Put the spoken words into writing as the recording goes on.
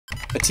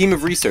A team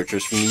of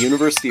researchers from the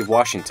University of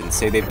Washington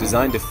say they've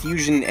designed a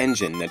fusion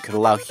engine that could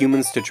allow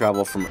humans to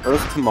travel from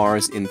Earth to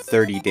Mars in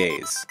 30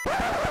 days.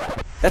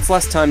 That's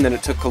less time than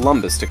it took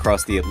Columbus to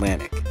cross the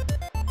Atlantic.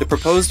 The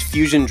proposed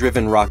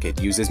fusion-driven rocket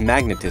uses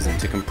magnetism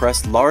to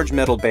compress large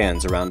metal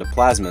bands around a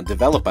plasma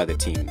developed by the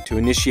team to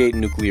initiate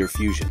nuclear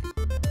fusion.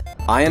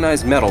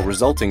 Ionized metal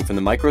resulting from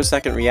the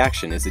microsecond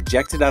reaction is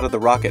ejected out of the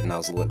rocket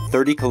nozzle at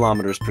 30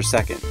 kilometers per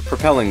second,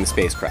 propelling the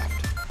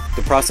spacecraft.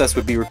 The process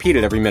would be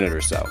repeated every minute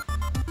or so.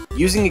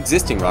 Using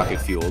existing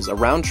rocket fuels, a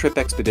round-trip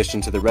expedition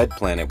to the Red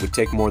Planet would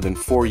take more than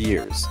 4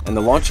 years, and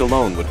the launch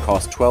alone would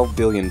cost $12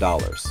 billion.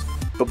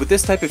 But with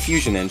this type of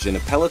fusion engine,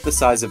 a pellet the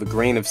size of a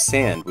grain of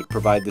sand would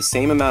provide the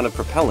same amount of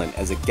propellant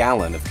as a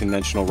gallon of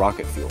conventional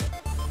rocket fuel.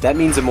 That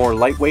means a more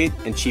lightweight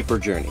and cheaper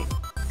journey.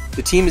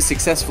 The team has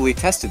successfully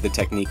tested the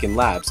technique in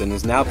labs and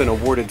has now been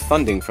awarded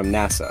funding from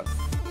NASA.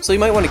 So you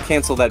might want to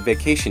cancel that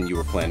vacation you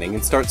were planning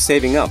and start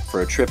saving up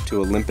for a trip to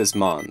Olympus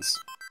Mons.